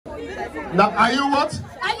Now, are you what?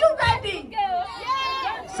 Are you ready?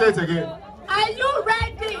 Say it again. Are you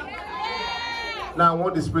ready? Now, I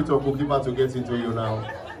want the spirit of bookkeeper to get into you now.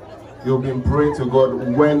 You've been praying to God.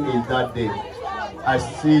 When is that day? I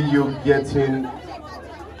see you getting...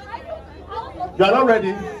 You are not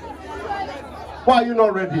ready? Why are you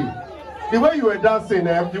not ready? The way you were dancing,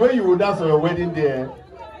 the way you would dance on your wedding day,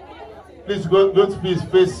 please go please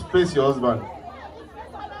face your husband.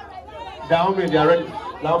 Naomi, they are ready.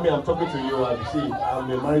 Naomi, I'm talking to you. I see, I'm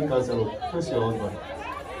a married counselor. Face your husband.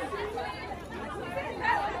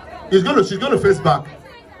 She's gonna face back.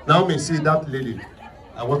 Naomi, see that lady.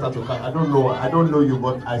 I want her to come. I don't know you,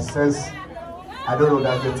 but I sense. I don't know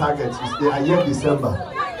that the target is there. I hear December.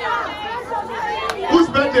 Whose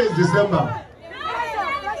birthday is December?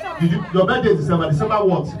 Your birthday is December. December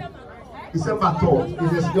what? December 3rd.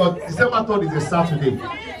 December 3rd is a Saturday.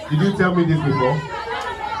 Did you tell me this before?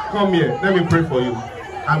 Come here. Let me pray for you.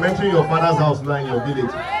 I'm entering your father's house now in your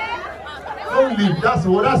village. Don't leave. That's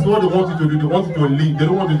what they want you to do. They want you to leave. They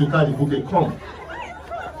don't want you to carry the bouquet. Come.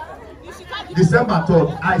 December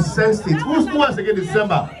 3rd. I sensed it. Who else again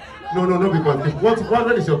December? No, because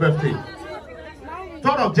when is your birthday?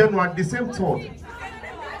 3rd of January, the same 3rd.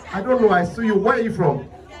 I don't know. I saw you. Where are you from?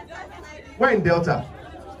 Where in Delta?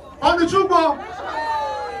 On the Chubo.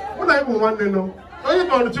 What are you want to know? Are you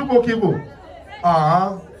on the Chubo Kibo?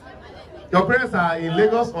 Your parents are in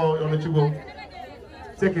Lagos or on the Chubo?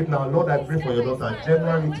 Take it now. Lord, I pray for your daughter.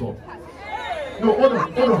 January 3rd. No, hold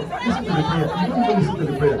on. Listen to the prayer. You don't even listen to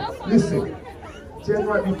the prayer. Listen.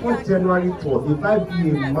 Before January 3rd, if I be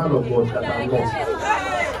a man of God that I'm not,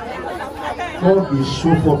 God will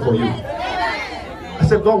show forth for you. I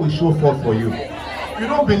said, God will show forth for you. You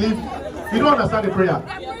don't believe, you don't understand the prayer.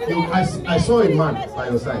 I saw a man by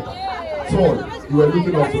your side. Tall. You were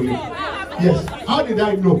looking up to him. Yes. How did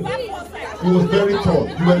I know? He was very tall.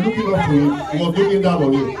 You were looking up to him. He was looking down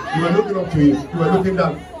on you. You were looking up to him. You were looking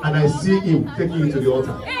down. And I see him taking you to the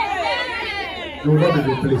altar. You will not be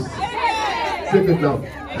replaced. Take it now.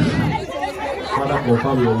 Father,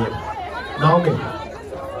 confirm your word. Naomi.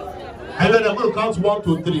 And then I'm going to count 1,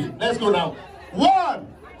 2, 3. Let's go now. 1.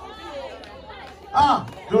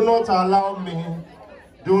 Do not allow me.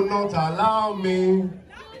 Do not allow me.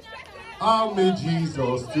 Allow me,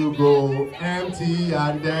 Jesus, to go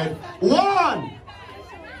empty-handed. 1,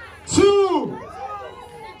 2,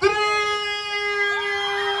 3.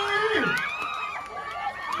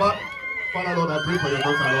 But Father, Lord, I pray for your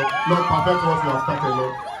daughter, Lord. Lord, perfect what you have started,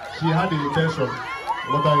 Lord. She had the intention,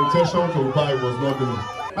 but her intention to buy was not good.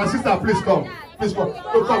 My sister, please come. Please come.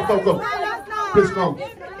 Oh, come. Please come.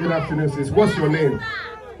 Good afternoon, sis. What's your name?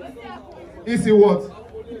 Isi what?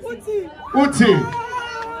 Uti.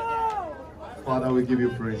 Father, we give you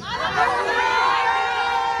praise.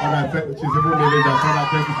 Father, she's even needed that. Father,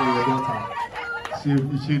 thank you for your daughter.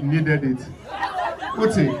 She needed it.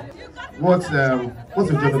 Uti. What's your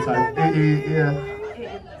genotype? AA.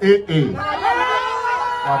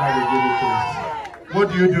 Father, we give you praise. What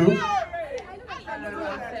do you do?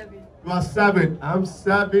 You are serving. I'm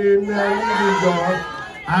serving a living God.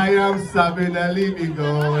 I am serving a living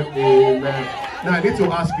God. Amen. Now I need to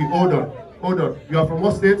ask you, hold on. You are from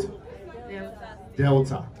what state?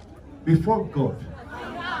 Delta. Before God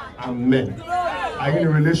and men, are you in a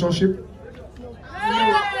relationship?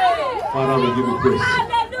 Father, we give you praise.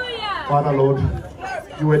 Father, Lord,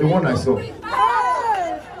 you were the one I saw.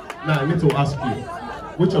 Now I need to ask you,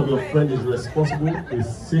 which of your friends is responsible, is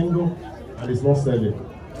single, and is not serving?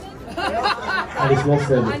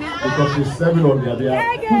 Because she's serving on their behalf.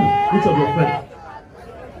 Which of your friends?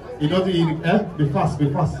 He doesn't eat, Be fast.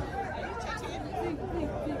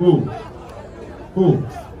 Who?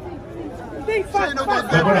 Think fast. Look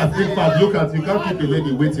at, you can't keep a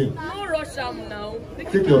lady waiting. No rush now.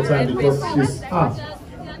 Take your time because she's fast.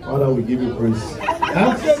 Father, we give you praise.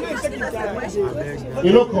 Come.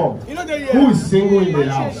 Who is single in the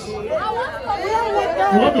house?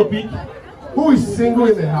 You want to pick? Who is single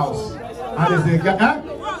in the house? And is a guy?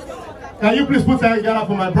 Can you please put your hand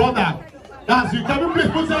for my brother? That's you. Can you please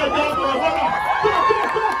put your hand for my brother?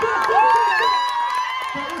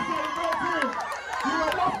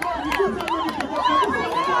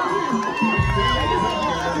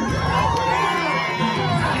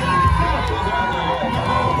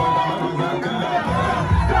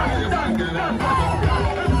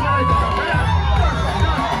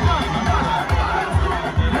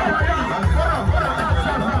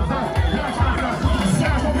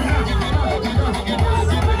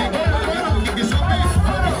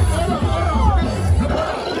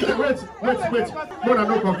 Wait. Brother,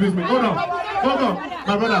 don't confuse me. Hold on.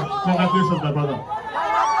 My brother, congratulations, my brother. You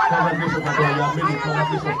have made it.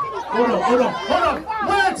 Congratulations.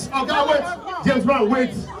 Wait! Okay, wait. James Brown,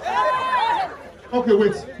 wait. Okay,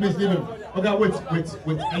 wait. Please leave him. Okay, wait.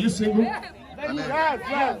 Are you single? Yes.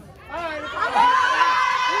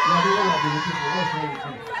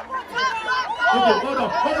 Okay, hold on.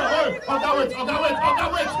 Okay, wait.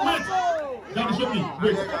 Daddy, show me.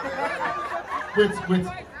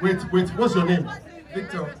 Wait. What's your name?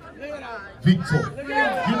 Victor. Victor. Do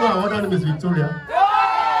you know our other name is Victoria?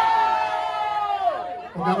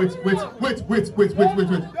 Okay, wait.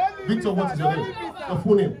 Victor, what is your name? Your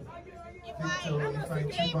full name? Victor, if I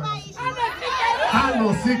keep on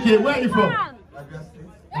Anosike, where are you from?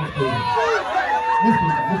 Move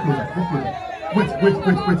closer. Wait.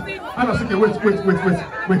 Anosike,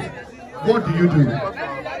 wait. What do you do?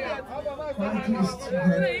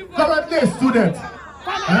 Currently a student.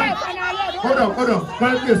 Huh? Hold on.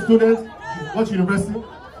 Currently a student. What university?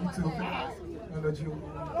 Technology.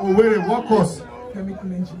 Oh, wait, what course?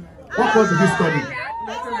 Chemical engineering. What course did you study?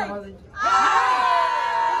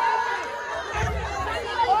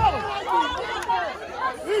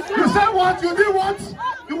 You said what? You did what?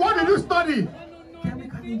 What did you study?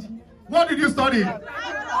 Chemical engineering. What did you study? As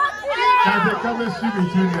a chemistry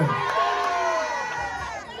engineer.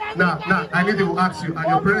 Now, I need to ask you, are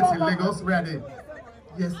your parents in Lagos? Where are they?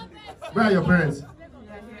 Yes. Where are your parents?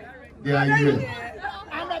 They are here.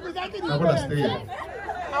 I'm gonna stay here.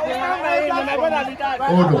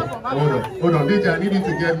 Hold on. DJ, I need you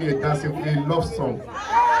to get me a love song.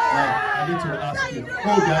 Now, I need to ask you.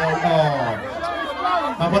 Oh,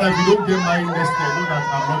 my brother, if you don't get married next year, know that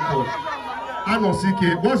I'm not called. Anosike,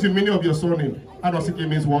 what's the meaning of your surname? Anosike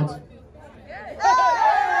means what?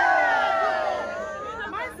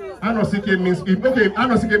 Anosike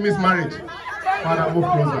means marriage. Father, move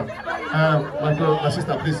closer. My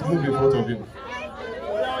sister, please move in front of him.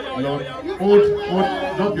 Lord, hold,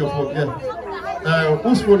 drop your phone. Yeah.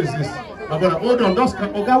 Whose phone is this? My brother, hold on.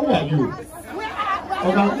 Oga, who are you?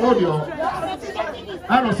 Oga, hold your.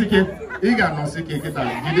 Anosike, Did I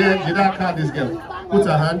call this girl? Put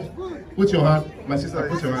your hand. My sister,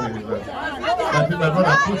 put your hand in his hand. My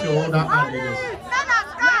brother, put your other hand in his.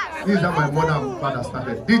 This is how my mother and father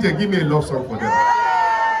started. DJ, give me a love song for them.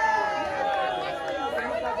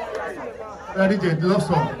 DJ, love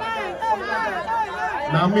song.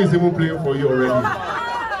 Now me is even playing for you already. Come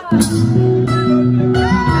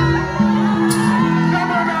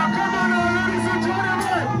on now, ladies and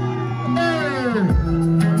gentlemen.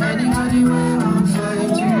 Anybody will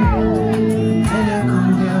fight you. And I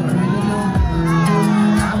come down pretty low.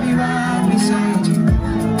 I'll be right beside you.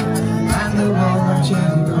 And the wall of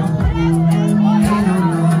Jericho.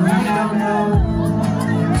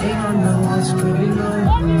 They don't know what's going on.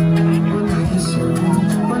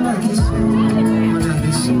 But like it's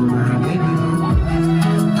so, my baby.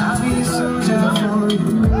 I'll be a soldier for you.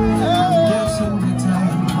 Get some good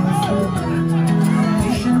time for you.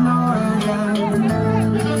 You should know I got you.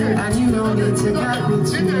 And you know they take out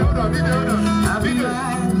with you. I'll be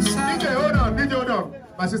right beside you. DJ, hold on.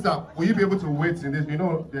 My sister, will you be able to wait in this? You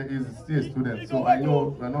know, there is still a student, so I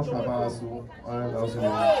know we're not sure about us. Well,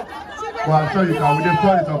 I'm sure you can. We just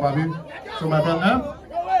call it up, Abby. So, my friend,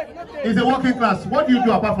 it's a working class. What do you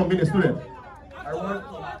do apart from being a student? I work.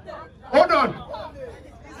 Hold on.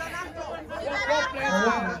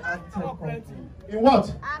 In what?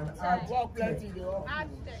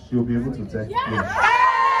 She'll be able to take you.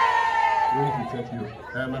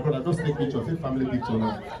 My brother, just take picture. Take family picture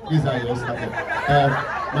now. These are your started.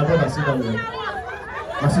 My brother, sit down there.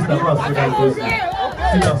 My sister, go and sit down close. Sit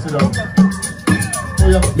down. Oh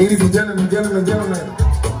yeah. Ladies and gentlemen.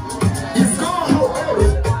 It's gone.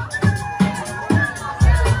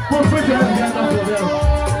 Put your hands down for them.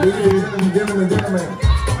 Ladies and gentlemen.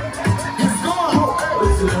 It's gone.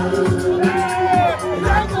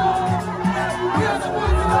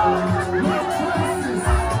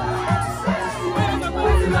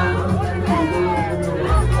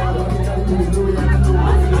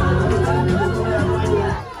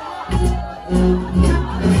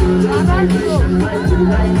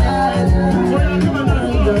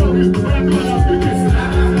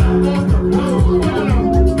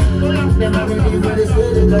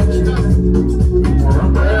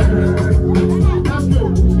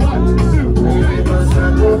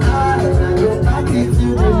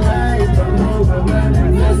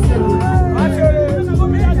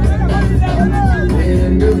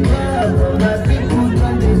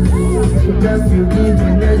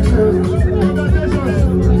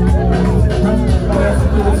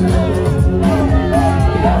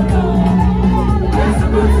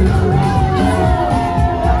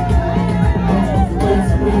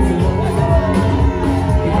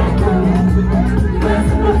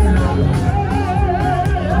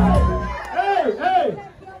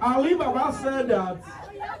 said that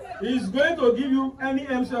he's going to give you any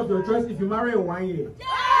MC of your choice if you marry in 1 year.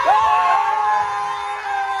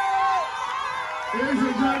 Ladies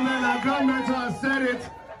and gentlemen, our grand mentor has said it.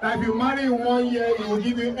 That if you marry in 1 year, he will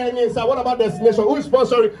give you any. So what about destination? Who is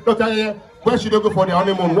sponsoring? Dr. Yeye, where should they go for their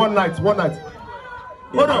honeymoon? One night. Hold on.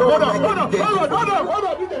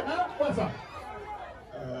 What's up?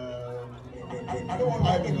 I don't want to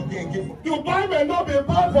buy me gift. Dubai may not be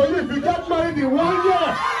bad for you if you get married in 1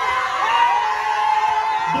 year.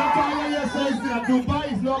 Dr. Yeye says that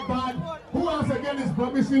Dubai is not bad. Who else again is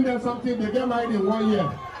promising them something? They get married in 1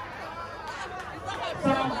 year.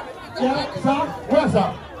 Sir, yeah, sir, where,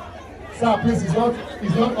 sir? Sir, please, it's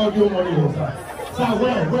not audio money, no, sir. Sir,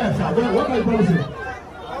 where, sir? Where? What are you promising?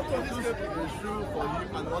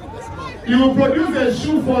 He will produce a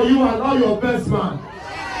shoe for you and all your best man.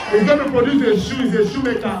 He's going to produce a shoe, he's a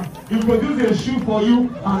shoemaker. He will produce a shoe for you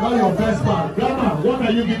and all your best man. Grandma, what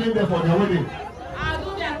are you giving them for their wedding? I'll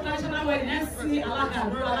do their traditional wedding. Let's see Alaga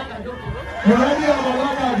Duro, Alaga Doko. You already have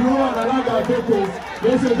Alaga Duro and Alaga Doko.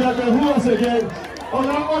 Ladies and gentlemen, who else again? What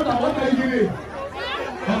are you giving?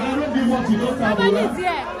 I don't give what you don't have. Somebody's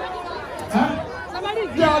here. Huh? Somebody's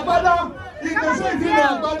The here. Agbada, he can say it's in the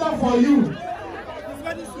Agbada for you.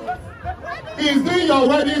 He's doing your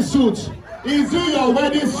wedding suit. He's doing your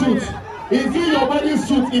wedding suit. He's doing your wedding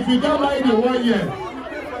suit if you get married in 1 year.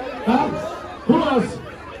 Huh? Who else?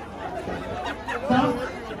 Huh?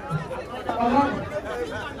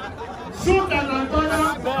 Suit and Agbada.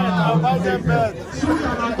 Suit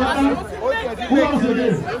and Agbada. Who else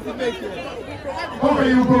again? Okay,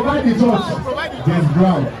 you provide the church. Yes,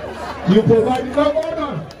 ground. You provide the hold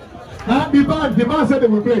on. Huh? The band said they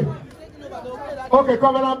will play. Okay,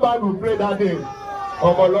 Covenant band will play that day.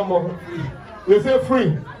 Lomo. They say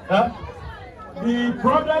free. Huh? The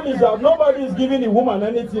problem is that nobody is giving the woman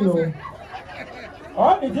anything. No.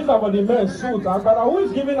 All the things about the men suit, but who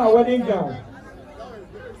is giving a wedding gown?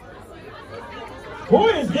 Who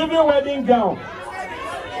is giving a wedding gown?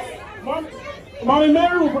 Mommy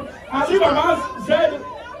Mary, Ali Baba said,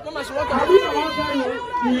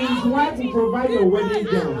 his wife will provide a wedding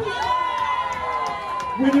gown.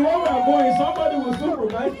 With the one we are going, somebody will still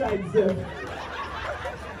provide that himself.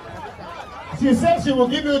 She said she will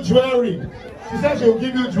give you jewelry. She said she will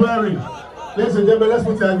give you jewelry. Ladies and gentlemen, let's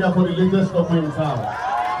put your hand for the latest couple in town.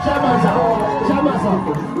 Chairman,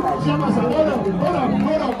 hold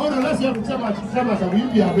on. Let's hear from Chairman. Chairman, will you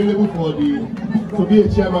be available to be a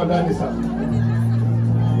chairman that is, sir?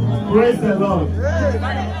 Praise the Lord.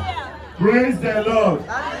 Praise the Lord.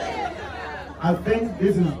 I think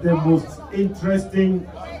this is the most interesting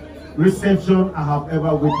reception I have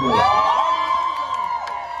ever witnessed.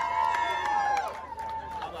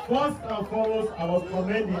 First and foremost, I must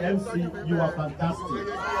commend the MC. You are fantastic.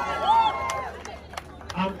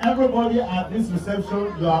 And everybody at this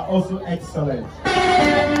reception, you are also excellent.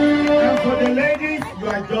 And for the ladies, you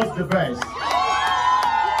are just the best.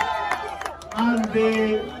 And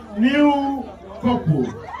the new couple,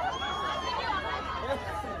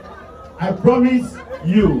 I promise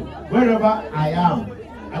you, wherever I am,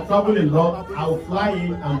 I travel a lot, I will fly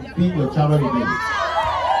in and be your chairman again.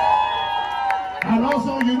 And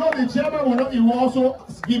also, you know, the chairman will also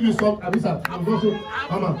give you some.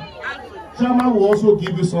 Chairman will also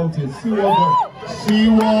give you something. See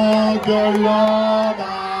what the Lord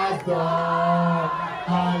has done.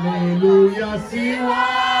 Hallelujah. See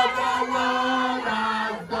what the Lord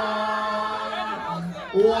has done.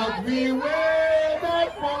 What we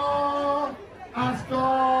waited for has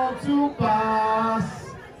come to pass.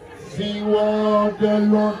 See what the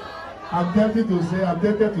Lord. I'm tempted to say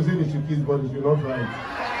they should kiss, but they should not try it.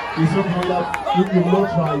 It's okay that you will not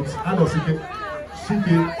try it. I don't see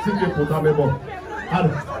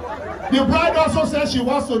the bride also says she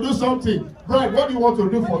wants to do something. Bride, what do you want to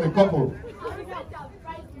do for the couple?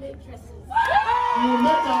 You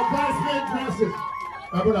make our bridesmaid dresses.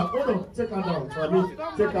 My brother, hold on, take her down.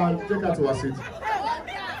 Take her to her seat.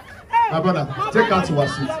 My brother, take her to her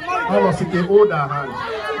seat. I was thinking, hold her hand.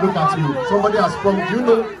 Look at you. Somebody has promised. You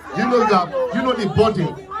know the body.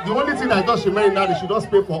 The only thing I thought she married now is she does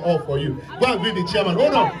pay for all for you. Go and greet the chairman.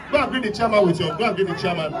 Hold on. Go and greet the chairman with your. Go and greet the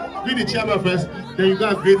chairman. Greet the chairman first. Then you go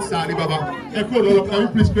and greet Sir Alibaba. Hey, can you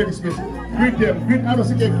please play this space? Greet them. Greet. I don't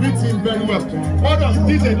think greet him very much. Hold on.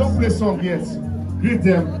 DJ, don't play song yet. Greet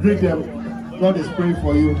them. Greet them. God is praying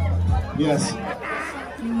for you. Yes.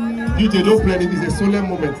 DJ, don't play it. It's a solemn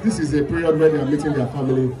moment. This is a period where they are meeting their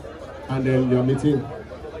family, and then you are meeting.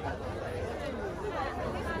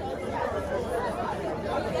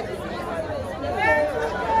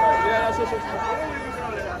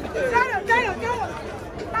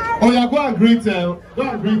 Oh yeah, go and greet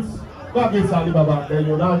Go and greet Sally Baba. Then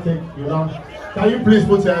you now take, you now. Can you please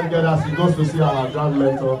put your hand together as he goes to see our grand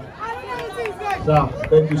mentor? Sir,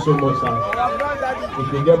 thank you so much, sir.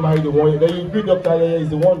 If you get married, the one, then you greet Dr. Yeye is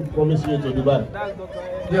the one promising you to Dubai.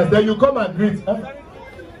 Yes, then you come and greet.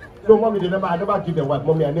 No, mommy, I never give them what.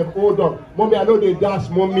 Mommy, I never, hold on. Mommy, I know they dash,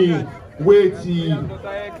 mommy. Wait.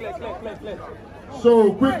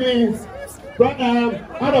 So, quickly,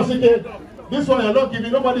 how does it get? This one, you're not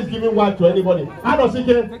giving, nobody's giving white to anybody. How does it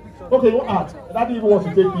get? Okay, you ask. Daddy even wants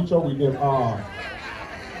to take picture with them.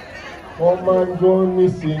 Come and join me,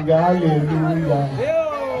 sing hallelujah.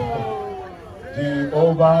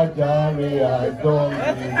 Jehovah Jireh has done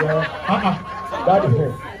me well. Daddy,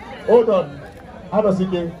 hold on. How does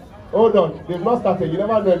it get? Hold on, they've not started, you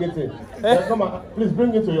never know anything. Then come on, please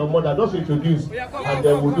bring it to your mother, just introduce, and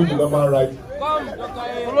then we'll do the normal right.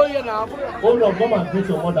 Hold on, come and greet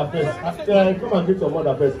your mother first. Come and greet your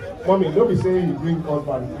mother first. Mommy, don't be saying you bring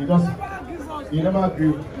orphan, you never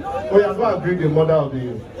greet. Oh yeah, go and greet the mother of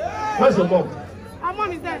the... Where's your mom? Our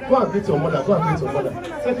mom is there. Go and greet your mother,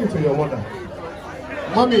 Take it to your mother.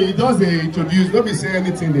 Mommy, he does the introduce, don't be saying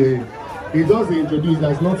anything there. He does the introduce,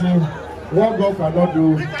 there's nothing. What God cannot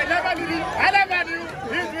do. I never do.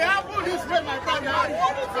 If we have put this way, my father.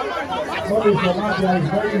 Mommy from Abia is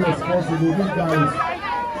very responsible. This guy is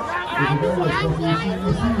very responsible.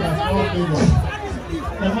 You see, he has all favor.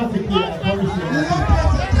 Dramatically, I promise you.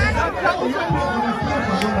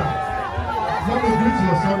 Mommy, greet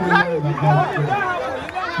your son with you like that.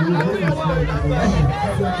 You will bring his friend.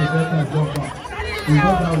 You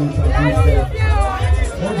know that we shall do.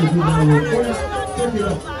 What do you do now? Take it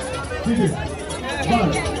up. Take it.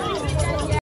 One.